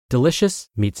Delicious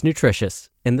meets nutritious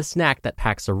in the snack that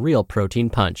packs a real protein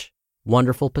punch.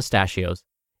 Wonderful Pistachios.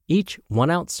 Each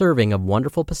 1-ounce serving of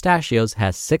Wonderful Pistachios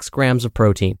has 6 grams of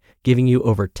protein, giving you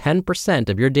over 10%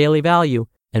 of your daily value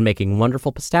and making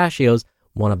Wonderful Pistachios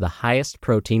one of the highest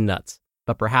protein nuts.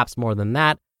 But perhaps more than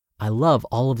that, I love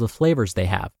all of the flavors they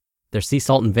have. Their sea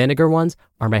salt and vinegar ones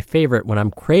are my favorite when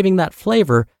I'm craving that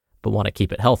flavor but want to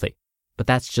keep it healthy. But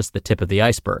that's just the tip of the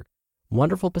iceberg.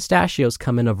 Wonderful Pistachios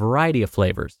come in a variety of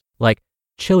flavors, like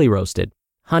chili roasted,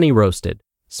 honey roasted,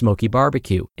 smoky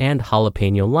barbecue, and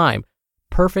jalapeno lime,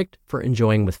 perfect for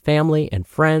enjoying with family and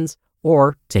friends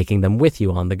or taking them with you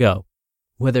on the go.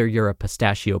 Whether you're a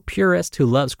pistachio purist who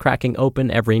loves cracking open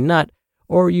every nut,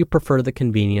 or you prefer the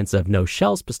convenience of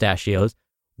no-shells pistachios,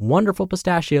 Wonderful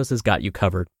Pistachios has got you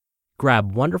covered.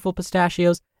 Grab Wonderful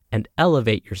Pistachios and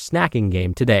elevate your snacking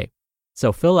game today.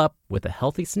 So fill up with a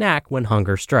healthy snack when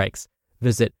hunger strikes.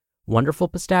 Visit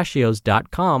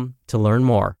wonderfulpistachios.com to learn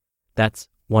more. That's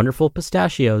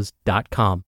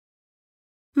wonderfulpistachios.com.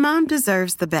 Mom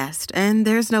deserves the best, and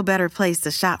there's no better place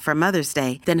to shop for Mother's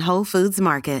Day than Whole Foods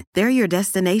Market. They're your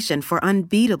destination for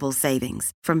unbeatable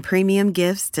savings, from premium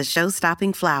gifts to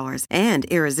show-stopping flowers and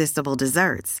irresistible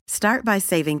desserts. Start by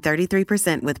saving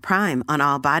 33% with Prime on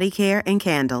all body care and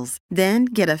candles. Then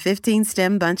get a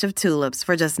 15-stem bunch of tulips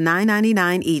for just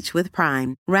 $9.99 each with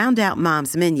Prime. Round out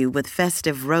Mom's menu with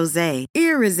festive rosé,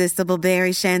 irresistible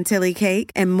berry chantilly cake,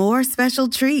 and more special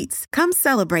treats. Come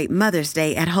celebrate Mother's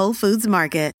Day at Whole Foods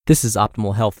Market. This is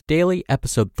Optimal Health Daily,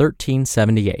 episode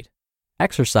 1378.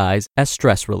 Exercise as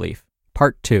Stress Relief,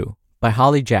 Part 2, by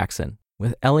Holly Jackson,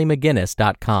 with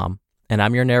McGuinness.com. And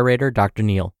I'm your narrator, Dr.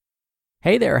 Neil.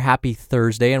 Hey there, happy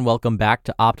Thursday, and welcome back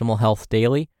to Optimal Health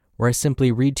Daily, where I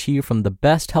simply read to you from the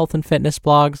best health and fitness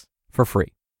blogs for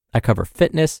free. I cover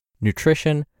fitness,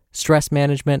 nutrition, stress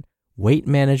management, weight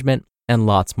management, and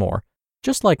lots more,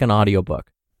 just like an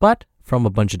audiobook, but from a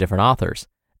bunch of different authors.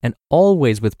 And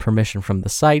always with permission from the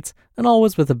sites, and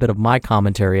always with a bit of my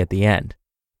commentary at the end.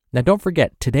 Now don't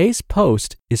forget, today's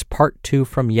post is part 2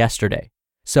 from yesterday.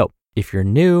 So if you're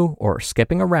new or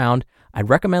skipping around, I'd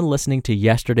recommend listening to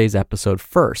yesterday's episode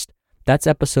first. That's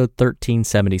episode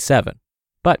 1377.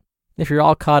 But if you're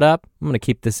all caught up, I'm going to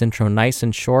keep this intro nice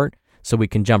and short so we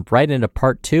can jump right into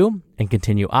part 2 and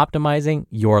continue optimizing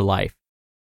your life.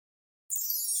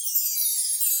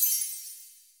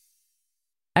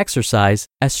 Exercise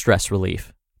as Stress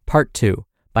Relief, Part 2,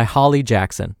 by Holly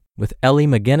Jackson, with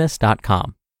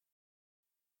McGuinness.com.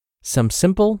 Some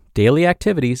simple daily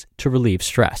activities to relieve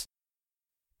stress.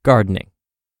 Gardening.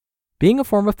 Being a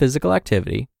form of physical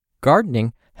activity,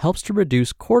 gardening helps to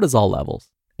reduce cortisol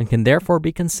levels and can therefore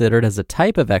be considered as a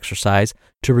type of exercise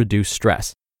to reduce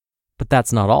stress. But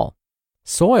that's not all.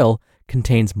 Soil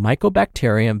contains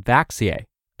Mycobacterium vacciae,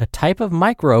 a type of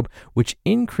microbe which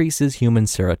increases human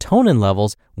serotonin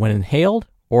levels when inhaled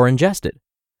or ingested.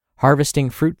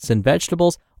 Harvesting fruits and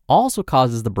vegetables also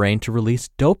causes the brain to release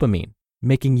dopamine,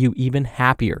 making you even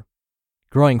happier.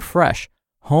 Growing fresh,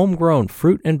 homegrown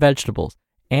fruit and vegetables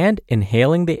and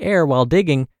inhaling the air while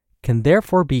digging can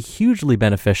therefore be hugely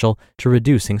beneficial to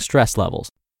reducing stress levels.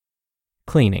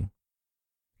 Cleaning.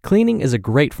 Cleaning is a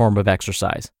great form of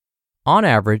exercise. On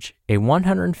average, a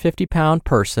 150-pound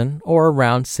person, or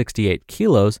around 68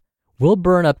 kilos, will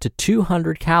burn up to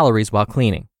 200 calories while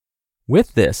cleaning.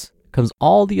 With this comes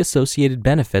all the associated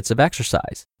benefits of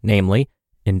exercise, namely,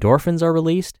 endorphins are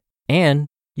released and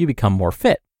you become more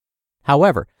fit.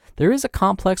 However, there is a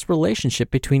complex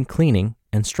relationship between cleaning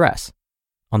and stress.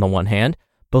 On the one hand,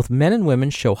 both men and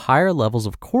women show higher levels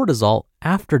of cortisol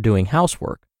after doing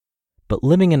housework, but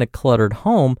living in a cluttered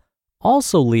home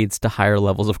also leads to higher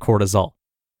levels of cortisol.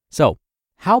 So,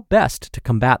 how best to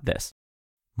combat this?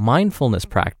 Mindfulness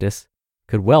practice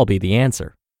could well be the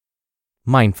answer.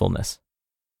 Mindfulness.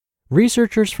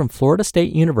 Researchers from Florida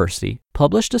State University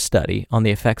published a study on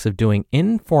the effects of doing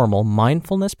informal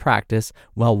mindfulness practice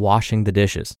while washing the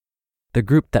dishes. The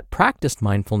group that practiced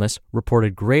mindfulness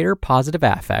reported greater positive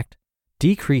affect,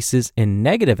 decreases in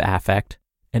negative affect,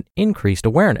 and increased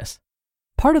awareness.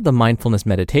 Part of the mindfulness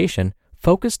meditation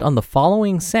focused on the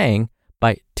following saying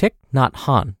by Thich Nhat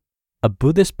Hanh, a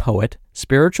Buddhist poet,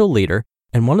 spiritual leader,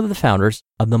 and one of the founders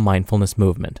of the mindfulness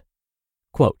movement.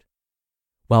 Quote,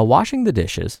 "While washing the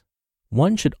dishes,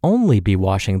 one should only be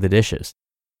washing the dishes.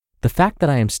 The fact that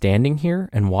I am standing here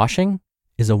and washing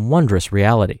is a wondrous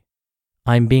reality.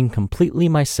 I am being completely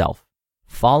myself,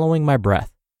 following my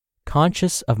breath,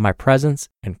 conscious of my presence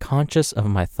and conscious of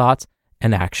my thoughts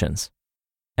and actions."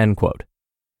 End quote.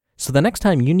 So the next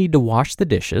time you need to wash the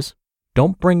dishes,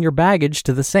 don't bring your baggage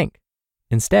to the sink.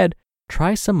 Instead,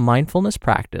 try some mindfulness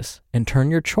practice and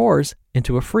turn your chores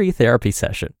into a free therapy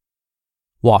session.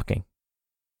 Walking.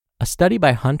 A study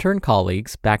by Hunter and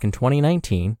colleagues back in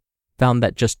 2019 found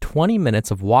that just 20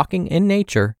 minutes of walking in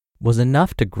nature was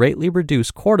enough to greatly reduce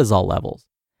cortisol levels,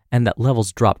 and that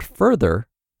levels dropped further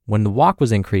when the walk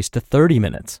was increased to 30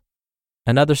 minutes.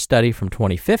 Another study from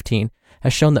 2015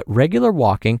 has shown that regular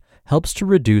walking helps to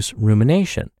reduce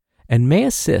rumination and may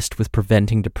assist with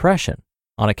preventing depression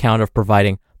on account of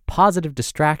providing positive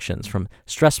distractions from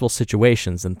stressful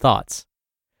situations and thoughts.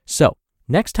 So,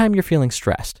 next time you're feeling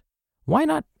stressed, why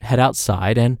not head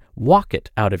outside and walk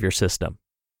it out of your system?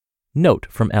 Note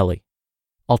from Elly.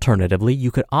 Alternatively,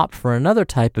 you could opt for another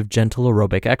type of gentle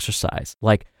aerobic exercise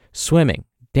like swimming,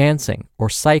 dancing, or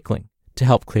cycling to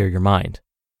help clear your mind.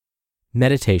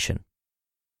 Meditation.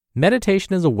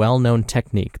 Meditation is a well-known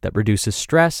technique that reduces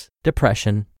stress,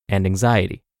 depression, and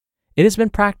anxiety. It has been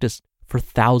practiced for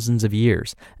thousands of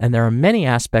years, and there are many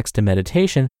aspects to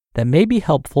meditation that may be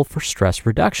helpful for stress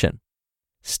reduction.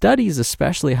 Studies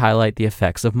especially highlight the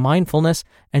effects of mindfulness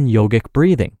and yogic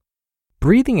breathing.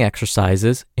 Breathing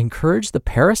exercises encourage the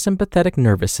parasympathetic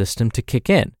nervous system to kick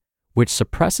in, which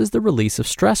suppresses the release of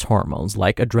stress hormones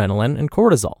like adrenaline and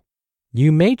cortisol.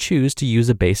 You may choose to use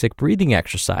a basic breathing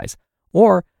exercise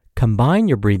or combine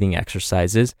your breathing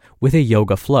exercises with a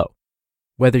yoga flow.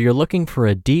 Whether you're looking for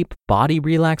a deep body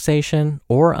relaxation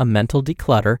or a mental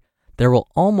declutter, there will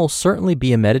almost certainly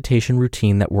be a meditation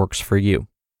routine that works for you.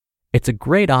 It's a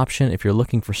great option if you're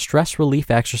looking for stress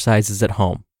relief exercises at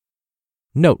home.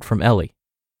 Note from Elly.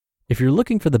 If you're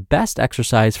looking for the best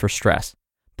exercise for stress,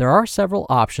 there are several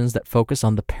options that focus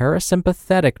on the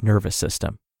parasympathetic nervous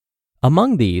system.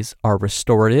 Among these are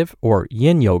restorative or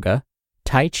yin yoga,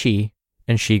 tai chi,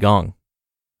 and qigong.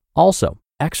 Also,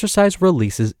 exercise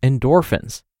releases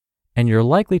endorphins, and you're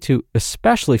likely to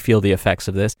especially feel the effects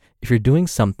of this if you're doing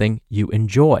something you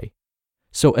enjoy.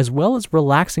 So, as well as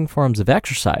relaxing forms of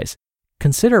exercise,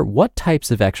 consider what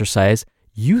types of exercise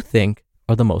you think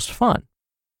are the most fun.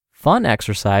 Fun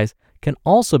exercise can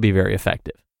also be very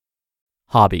effective.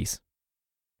 Hobbies.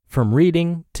 From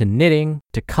reading to knitting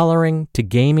to coloring to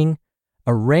gaming,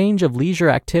 a range of leisure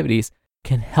activities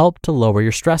can help to lower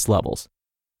your stress levels.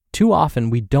 Too often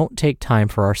we don't take time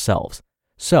for ourselves.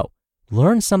 So,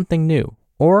 learn something new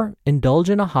or indulge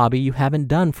in a hobby you haven't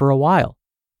done for a while.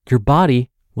 Your body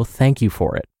will thank you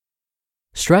for it.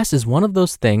 Stress is one of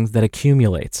those things that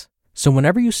accumulates. So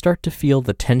whenever you start to feel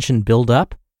the tension build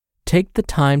up, take the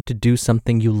time to do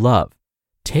something you love.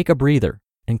 Take a breather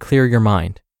and clear your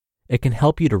mind. It can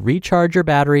help you to recharge your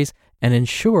batteries and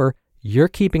ensure you're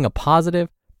keeping a positive,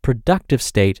 productive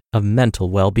state of mental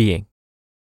well-being.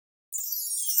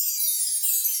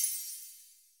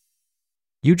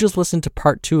 You just listened to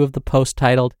part 2 of the post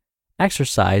titled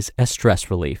Exercise as Stress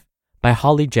Relief by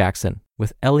Holly Jackson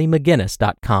with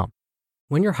EllyMcGuinness.com.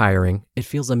 When you're hiring, it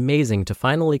feels amazing to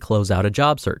finally close out a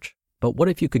job search. But what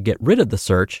if you could get rid of the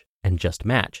search and just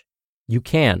match? You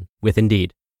can with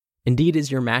Indeed. Indeed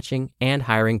is your matching and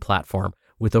hiring platform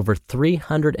with over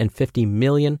 350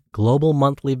 million global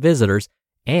monthly visitors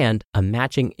and a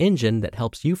matching engine that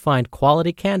helps you find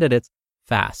quality candidates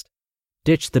fast.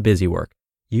 Ditch the busy work.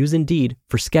 Use Indeed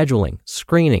for scheduling,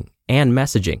 screening, and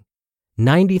messaging.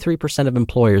 93% of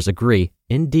employers agree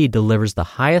Indeed delivers the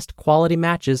highest quality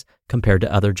matches compared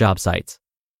to other job sites.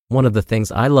 One of the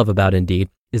things I love about Indeed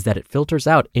is that it filters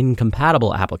out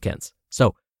incompatible applicants.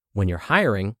 So when you're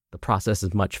hiring, the process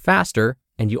is much faster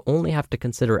and you only have to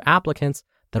consider applicants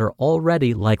that are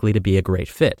already likely to be a great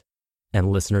fit.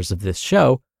 And listeners of this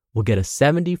show will get a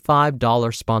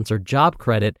 $75 sponsored job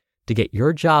credit to get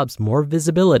your jobs more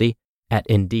visibility at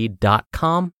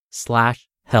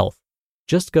Indeed.com/health.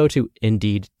 Just go to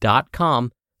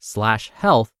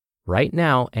Indeed.com/health right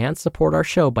now and support our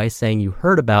show by saying you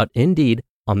heard about Indeed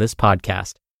on this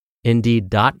podcast.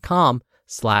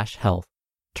 Indeed.com/health.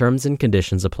 Terms and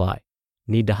conditions apply.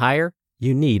 Need to hire?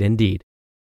 You need Indeed.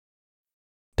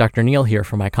 Dr. Neal here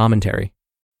for my commentary.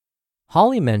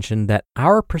 Holly mentioned that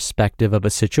our perspective of a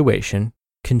situation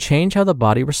can change how the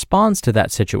body responds to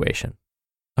that situation.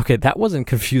 Okay, that wasn't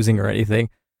confusing or anything.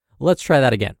 Let's try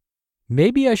that again.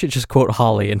 Maybe I should just quote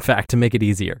Holly, in fact, to make it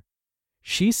easier.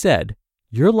 She said,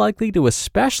 you're likely to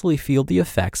especially feel the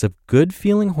effects of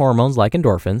good-feeling hormones like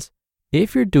endorphins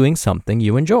if you're doing something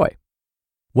you enjoy.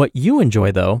 What you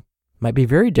enjoy, though, might be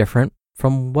very different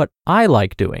from what I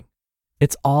like doing.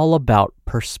 It's all about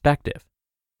perspective.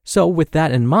 So with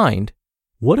that in mind,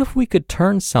 what if we could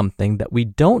turn something that we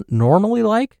don't normally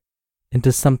like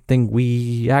into something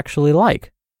we actually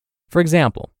like? For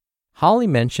example, Holly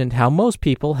mentioned how most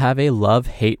people have a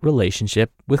love-hate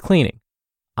relationship with cleaning.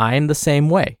 I'm the same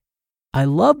way. I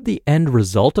love the end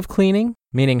result of cleaning,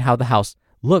 meaning how the house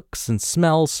looks and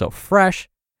smells so fresh,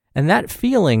 And that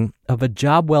feeling of a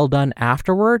job well done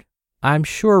afterward, I'm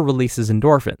sure releases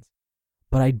endorphins.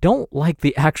 But I don't like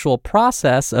the actual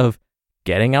process of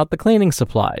getting out the cleaning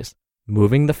supplies,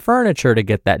 moving the furniture to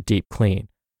get that deep clean,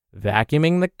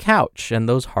 vacuuming the couch and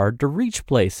those hard-to-reach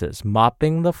places,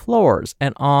 mopping the floors,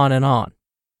 and on and on.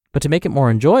 But to make it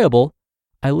more enjoyable,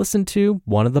 I listen to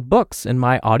one of the books in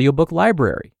my audiobook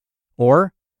library.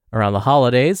 Or, around the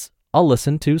holidays, I'll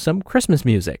listen to some Christmas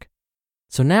music.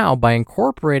 So now, by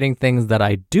incorporating things that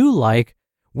I do like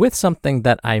with something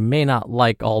that I may not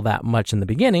like all that much in the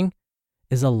beginning,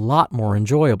 is a lot more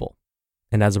enjoyable.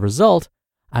 And as a result,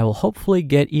 I will hopefully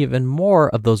get even more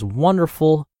of those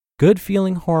wonderful,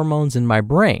 good-feeling hormones in my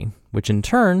brain, which in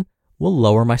turn will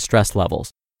lower my stress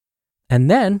levels. And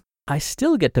then I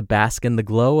still get to bask in the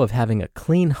glow of having a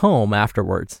clean home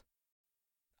afterwards.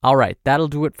 All right, that'll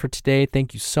do it for today.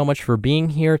 Thank you so much for being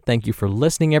here. Thank you for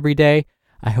listening every day.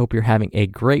 I hope you're having a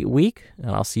great week,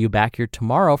 and I'll see you back here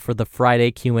tomorrow for the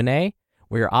Friday Q&A,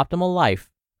 where your optimal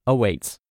life awaits.